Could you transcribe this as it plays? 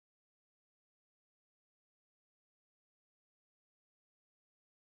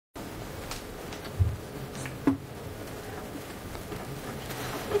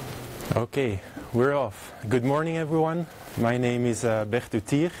Okay, we're off. Good morning, everyone. My name is Bert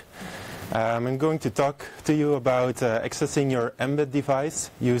Outtier. I'm going to talk to you about accessing your Mbed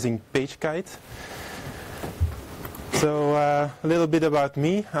device using Pagekite. So a little bit about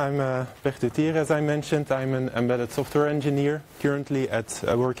me. I'm Bert Outtier, as I mentioned. I'm an embedded software engineer, currently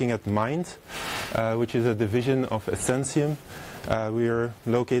working at Mbed, which is a division of Essentium. We are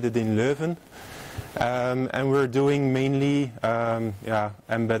located in Leuven. And we're doing mainly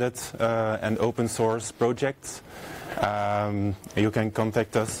embedded and open source projects. You can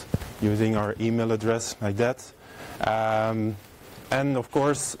contact us using our email address like that. And of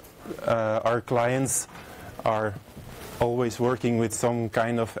course, our clients are always working with some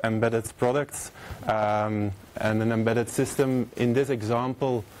kind of embedded products. And an embedded system, in this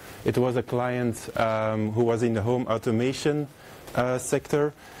example, it was a client who was in the home automation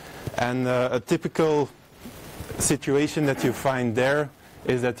sector. And a typical situation that you find there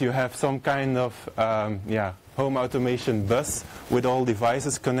is that you have some kind of home automation bus with all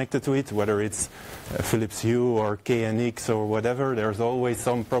devices connected to it, whether it's Philips Hue or KNX or whatever. There's always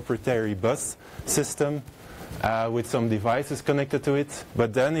some proprietary bus system with some devices connected to it.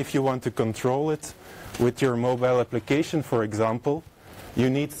 But then if you want to control it with your mobile application, for example, you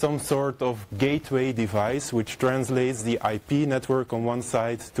need some sort of gateway device which translates the IP network on one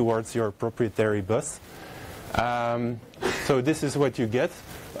side towards your proprietary bus. So this is what you get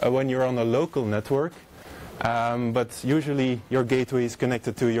when you're on a local network. But usually your gateway is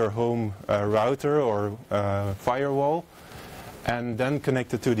connected to your home router or firewall and then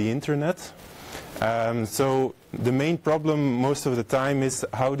connected to the internet. So the main problem most of the time is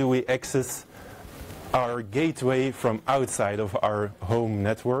how do we access our gateway from outside of our home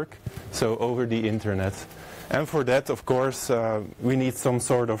network, so over the internet. And for that, of course, we need some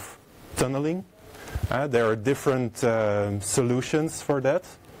sort of tunneling. There are different solutions for that.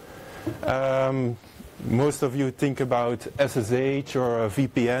 Most of you think about SSH or a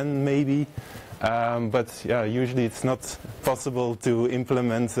VPN maybe, but usually it's not possible to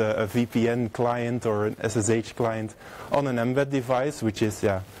implement a VPN client or an SSH client on an Mbed device, which is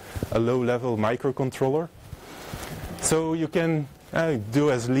a low-level microcontroller. So you can do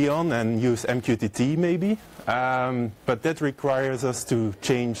as Leon and use MQTT maybe, but that requires us to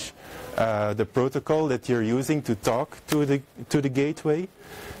change the protocol that you're using to talk to the gateway.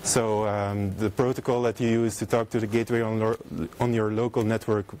 So the protocol that you use to talk to the gateway on your local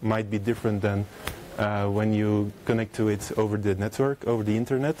network might be different than when you connect to it over the network, over the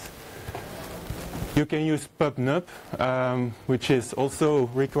internet. You can use PubNub, which is also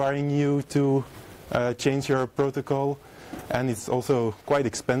requiring you to change your protocol, and it's also quite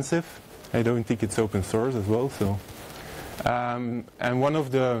expensive. I don't think it's open source as well. So, and one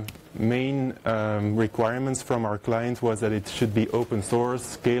of the main requirements from our client was that it should be open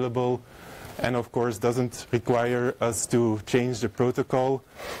source, scalable, and of course doesn't require us to change the protocol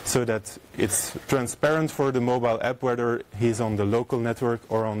so that it's transparent for the mobile app whether he's on the local network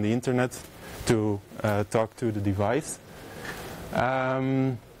or on the internet to talk to the device.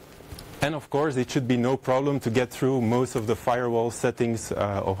 And of course it should be no problem to get through most of the firewall settings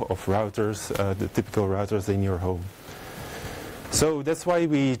of routers, the typical routers in your home. So that's why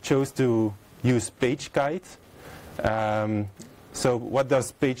we chose to use Pagekite. So what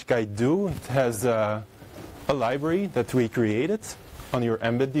does Pagekite do? It has a library that we created on your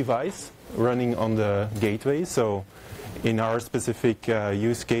Mbed device running on the gateway. So in our specific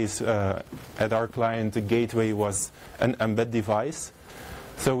use case at our client, the gateway was an Mbed device.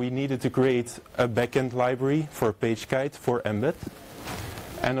 So we needed to create a backend library for Pagekite for Mbed.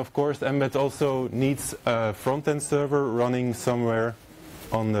 And of course, Mbed also needs a front-end server running somewhere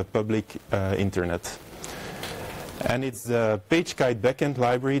on the public internet. And it's the Pagekite backend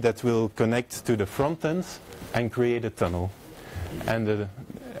library that will connect to the front end and create a tunnel. And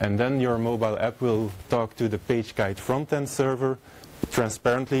then your mobile app will talk to the Pagekite front-end server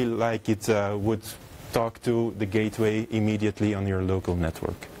transparently like it would talk to the gateway immediately on your local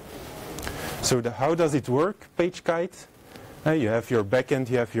network. So how does it work, Pagekite? You have your backend,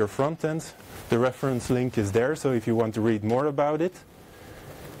 you have your front-end. The reference link is there, so if you want to read more about it.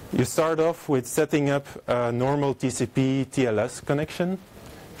 You start off with setting up a normal TCP TLS connection.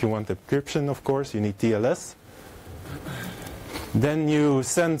 If you want encryption, of course, you need TLS. Then you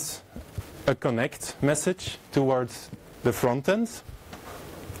send a connect message towards the front end,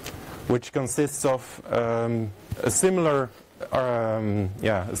 which consists of a similar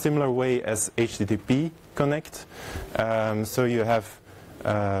way as HTTP connect. So you have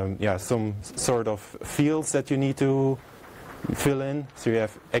some sort of fields that you need to fill in. So you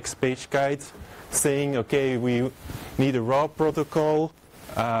have Pagekite saying, okay, we need a raw protocol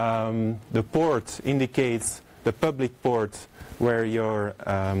the port indicates the public port where your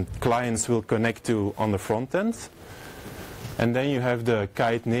clients will connect to on the front end. And then you have the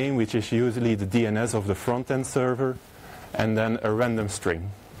kite name, which is usually the DNS of the front end server, and then a random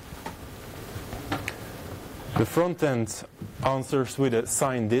string. The front end answers with a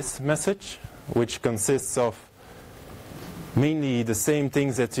sign this message, which consists of mainly the same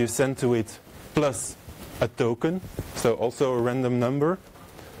things that you send to it plus a token, so also a random number,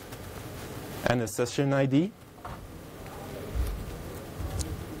 and a session ID.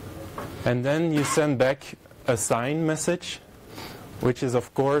 And then you send back a sign message, which is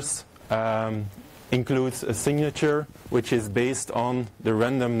of course includes a signature, which is based on the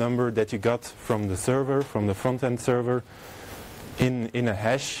random number that you got from the server, from the front-end server, in a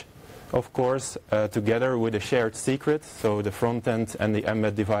hash, of course, together with a shared secret. So the front-end and the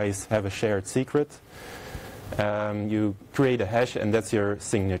Mbed device have a shared secret. You create a hash, and that's your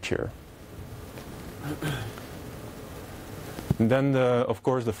signature. And then, of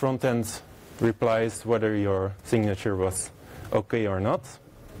course, the front-end replies whether your signature was OK or not.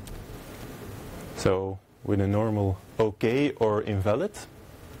 So with a normal OK or invalid.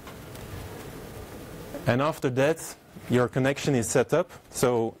 And after that, your connection is set up.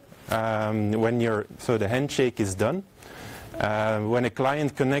 So so the handshake is done. When a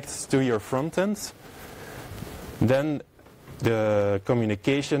client connects to your front end, then the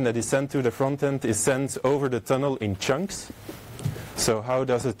communication that is sent to the front end is sent over the tunnel in chunks. So how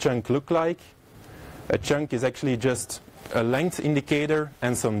does a chunk look like? A chunk is actually just a length indicator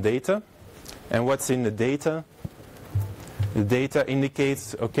and some data. And what's in the data? The data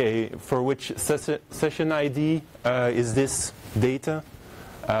indicates, okay, for which session ID is this data?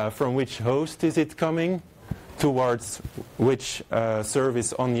 From which host is it coming? Towards which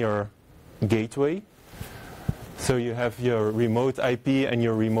service on your gateway? So you have your remote IP and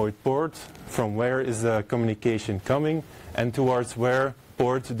your remote port. From where is the communication coming? And towards where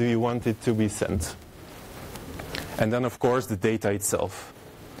port do you want it to be sent? And then, of course, the data itself.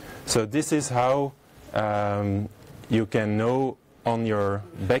 So this is how you can know on your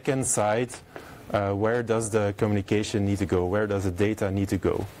backend side where does the communication need to go, where does the data need to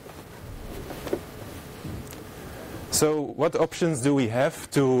go. So what options do we have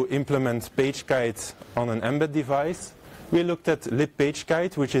to implement Pagekite on an Mbed device? We looked at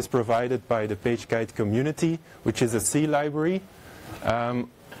libpagekite, which is provided by the Pagekite community, which is a C library.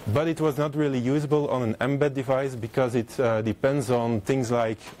 But it was not really usable on an Mbed device because it depends on things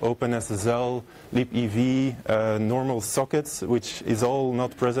like OpenSSL, libev, normal sockets, which is all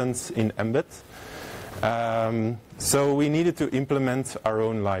not present in Mbed. So we needed to implement our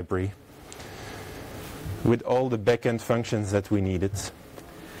own library with all the backend functions that we needed.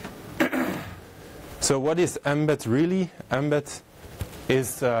 So what is Mbed really? Mbed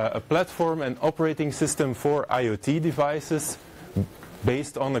is a platform and operating system for IoT devices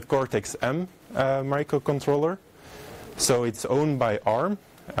based on a Cortex-M microcontroller. So it's owned by ARM.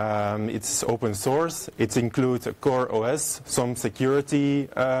 It's open source. It includes a core OS, some security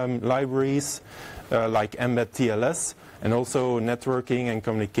libraries like Mbed TLS, and also networking and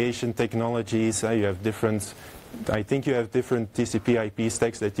communication technologies. You have different, I think you have different TCP/IP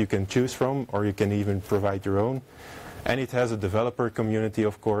stacks that you can choose from, or you can even provide your own. And it has a developer community,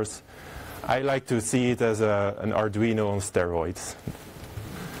 of course. I like to see it as an Arduino on steroids.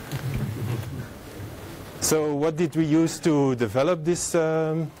 So what did we use to develop this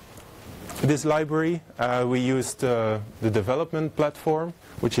this library? We used the development platform,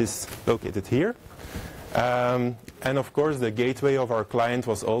 which is located here. And of course, the gateway of our client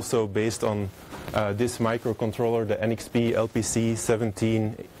was also based on this microcontroller, the NXP LPC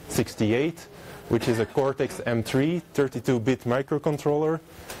 1768, which is a Cortex-M3 32-bit microcontroller.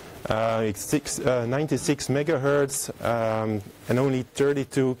 It's 96 megahertz and only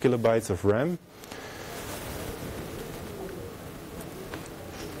 32 kilobytes of RAM.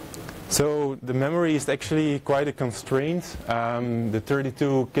 So the memory is actually quite a constraint. The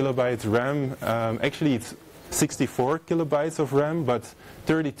 32 kilobytes RAM, actually it's 64 kilobytes of RAM, but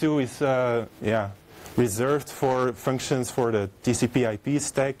 32 is reserved for functions for the TCP/IP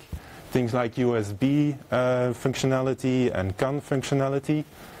stack, things like USB functionality and CAN functionality.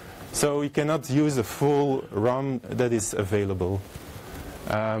 So you cannot use the full RAM that is available.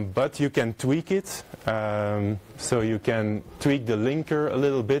 But you can tweak it. So you can tweak the linker a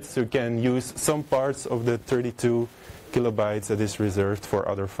little bit, so you can use some parts of the 32 kilobytes that is reserved for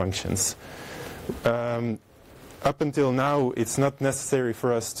other functions. Up until now, it's not necessary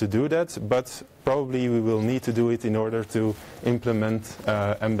for us to do that, but probably we will need to do it in order to implement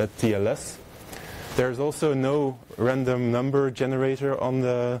Mbed TLS. There's also no random number generator on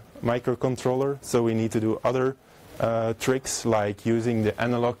the microcontroller, so we need to do other tricks like using the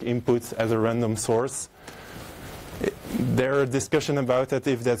analog inputs as a random source. There are discussion about that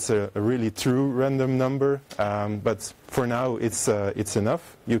if that's a really true random number, but for now it's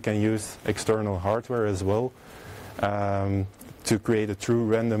enough. You can use external hardware as well to create a true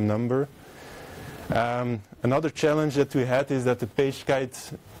random number. Another challenge that we had is that the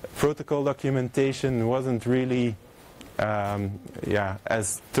Pagekite protocol documentation wasn't really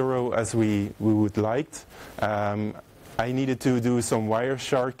as thorough as we would liked. I needed to do some wire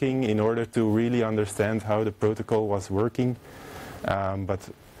sharking in order to really understand how the protocol was working, but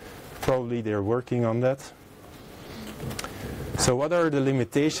probably they're working on that. So what are the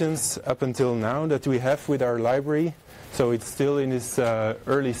limitations up until now that we have with our library? So it's still in its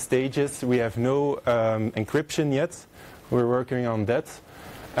early stages. We have no encryption yet. We're working on that.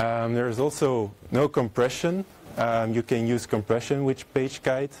 There's also no compression. You can use compression with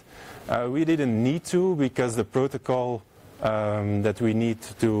Pagekite. We didn't need to because the protocol that we need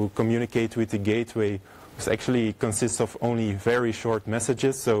to communicate with the gateway actually consists of only very short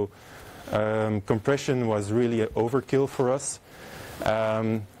messages. So compression was really overkill for us.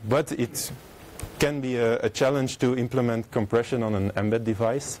 But it can be a challenge to implement compression on an Mbed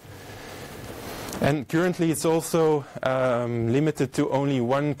device. And currently it's also limited to only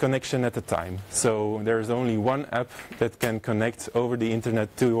one connection at a time. So there's only one app that can connect over the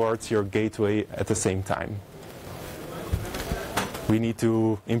internet towards your gateway at the same time. We need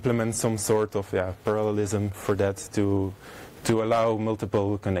to implement some sort of parallelism for that to allow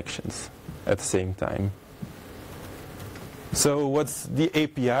multiple connections at the same time. So what's the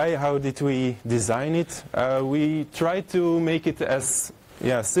API? How did we design it? We tried to make it as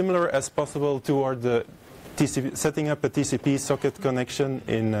similar as possible toward the setting up a TCP socket connection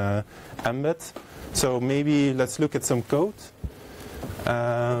in Mbed. So maybe let's look at some code.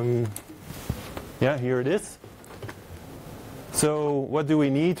 Here it is. So what do we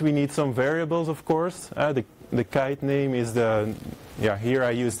need? We need some variables, of course. The kite name is the, here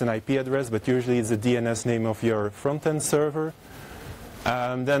I used an IP address, but usually it's the DNS name of your front-end server.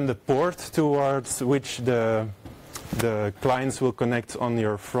 Then the port towards which the clients will connect on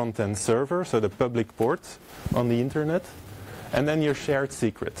your front-end server, so the public port on the internet. And then your shared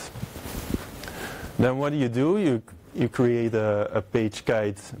secret. Then what do? You create a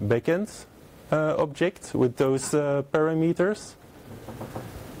Pagekite backend object with those parameters.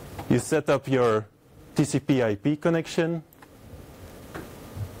 You set up your TCP IP connection,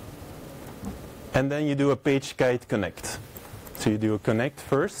 and then you do a Pagekite connect. So you do a connect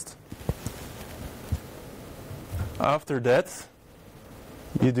first. After that,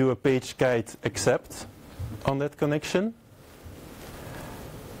 you do a Pagekite accept on that connection.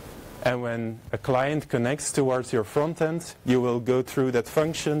 And when a client connects towards your front end, you will go through that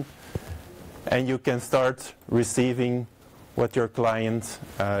function and you can start receiving what your client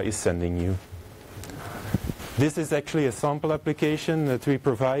is sending you. This is actually a sample application that we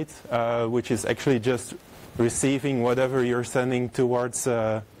provide, which is actually just receiving whatever you're sending towards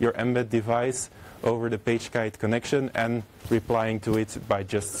your Mbed device over the Pagekite connection and replying to it by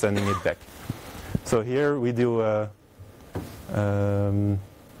just sending it back. So here we do a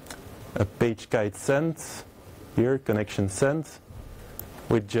Pagekite send, here connection send,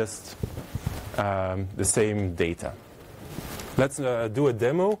 with just the same data. Let's do a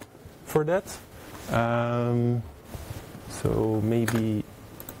demo for that. So maybe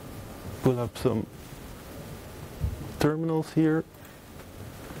pull up some terminals here.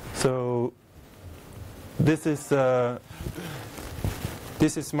 So this is my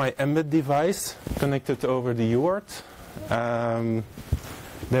Mbed device connected over the UART.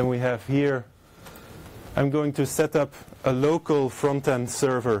 Then we have here, I'm going to set up a local front-end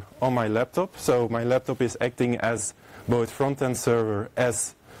server on my laptop. So my laptop is acting as both front-end server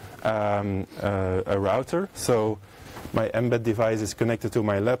as a router. So my Mbed device is connected to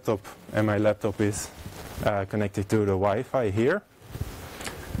my laptop, and my laptop is connected to the Wi-Fi here.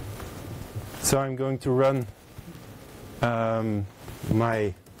 So I'm going to run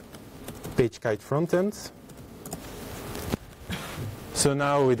my Pagekite frontend. So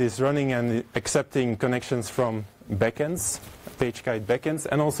now it is running and accepting connections from backends, Pagekite backends,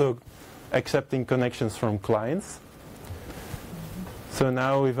 and also accepting connections from clients. So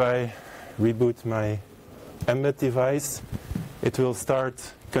now if I reboot my Mbed device, it will start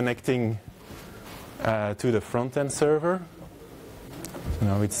connecting to the front-end server. So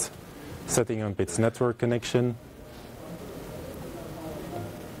now it's setting up its network connection.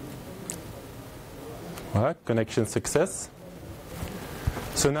 Voilà, connection success.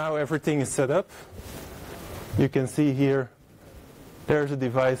 So now everything is set up. You can see here there's a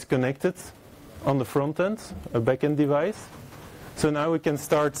device connected on the front end, a backend device. So now we can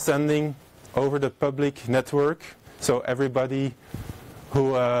start sending over the public network. So everybody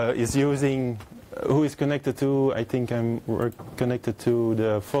who is connected to, I think we're connected to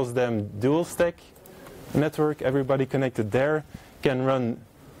the FOSDEM dual stack network. Everybody connected there can run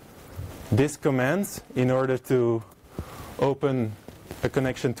this command in order to open a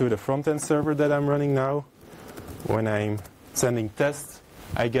connection to the front-end server that I'm running now. When I'm sending tests,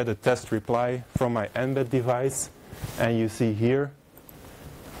 I get a test reply from my Mbed device, and you see here.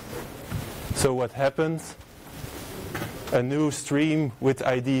 So what happens? A new stream with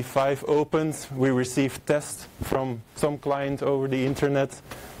ID 5 opens. We received tests from some client over the internet,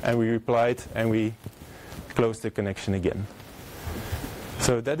 and we replied, and we closed the connection again.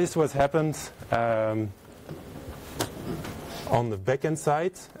 So that is what happens on the backend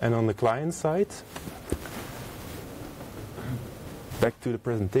side and on the client side. Back to the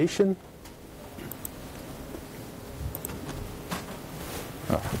presentation.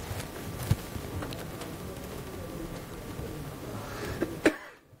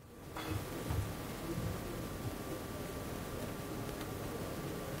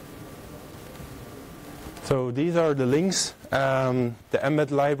 So these are the links. The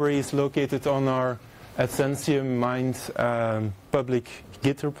Mbed library is located on our Ascensium Mind public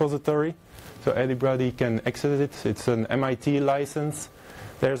Git repository. So anybody can access it. It's an MIT license.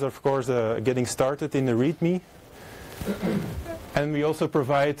 There's, of course, getting started in the README. And we also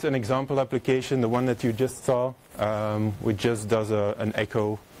provide an example application, the one that you just saw, which just does an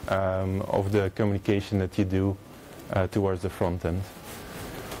echo of the communication that you do towards the front end.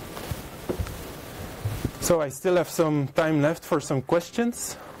 So I still have some time left for some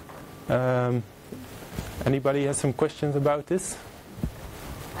questions. Anybody has some questions about this?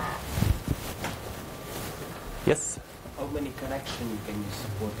 Yes? How many connections can you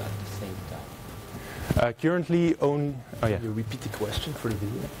support at the same time? Currently, only... Oh, yeah. Can you repeat the question for the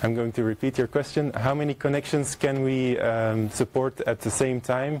video? I'm going to repeat your question. How many connections can we support at the same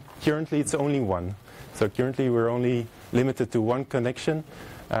time? Currently, it's only one. So currently, we're only limited to one connection.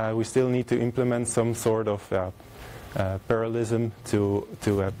 We still need to implement some sort of parallelism to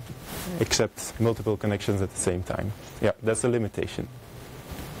accept multiple connections at the same time. Yeah, that's a limitation.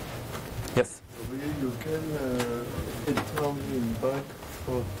 Yes? You can enter me back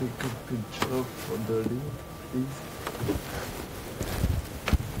for take a picture for the link, please.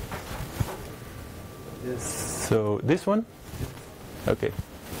 Yes. So this one? Okay.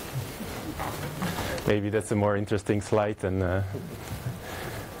 Maybe that's a more interesting slide than the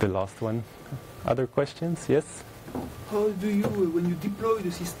last one. Other questions? Yes? How do you, when you deploy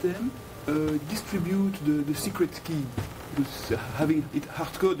the system, distribute the secret key? Because having it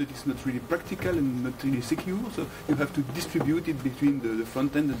hard-coded is not really practical and not really secure, so you have to distribute it between the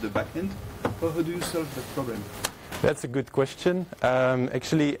front end and the back end. How do you solve that problem? That's a good question.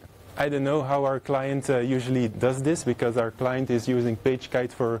 Actually, I don't know how our client usually does this, because our client is using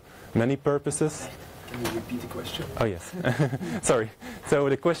Pagekite for many purposes. Can you repeat the question? Oh, yes. Sorry. So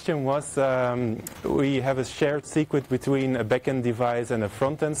the question was, we have a shared secret between a backend device and a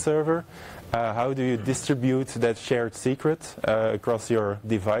front-end server. How do you distribute that shared secret across your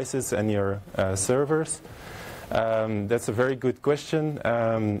devices and your servers? That's a very good question.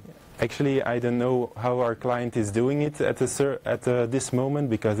 Actually, I don't know how our client is doing it at this moment,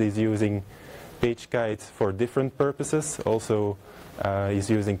 because he's using Pagekite for different purposes. Also, he's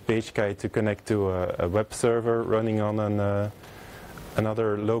using Pagekite to connect to a web server running on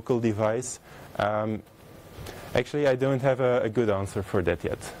another local device. Actually, I don't have a good answer for that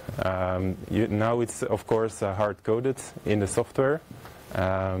yet. Now it's, of course, hard-coded in the software.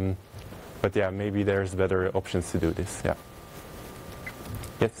 But yeah, maybe there's better options to do this. Yeah.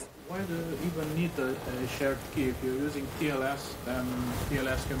 Yes? Why do you even need a shared key? If you're using TLS, then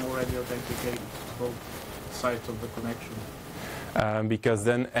TLS can already authenticate both sides of the connection. Because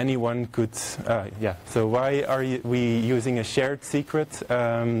then anyone could, yeah. So why are we using a shared secret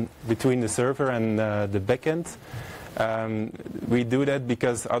between the server and the backend? We do that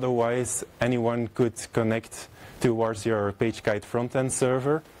because otherwise anyone could connect towards your Pagekite front-end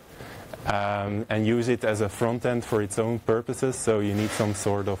server and use it as a front-end for its own purposes. So you need some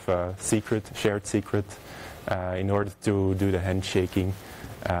sort of secret, shared secret, in order to do the handshaking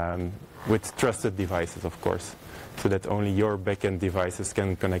with trusted devices, of course, so that only your backend devices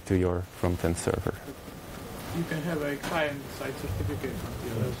can connect to your front-end server. You can have a client-side certificate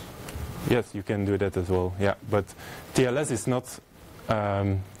on TLS. Yes, you can do that as well. Yeah, but TLS is not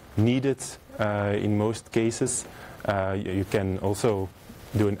needed in most cases. You can also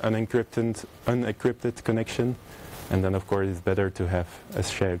do an unencrypted connection, and then of course it's better to have a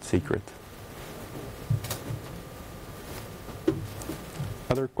shared secret.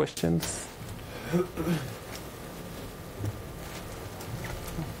 Other questions?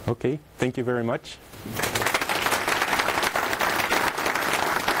 Okay, thank you very much.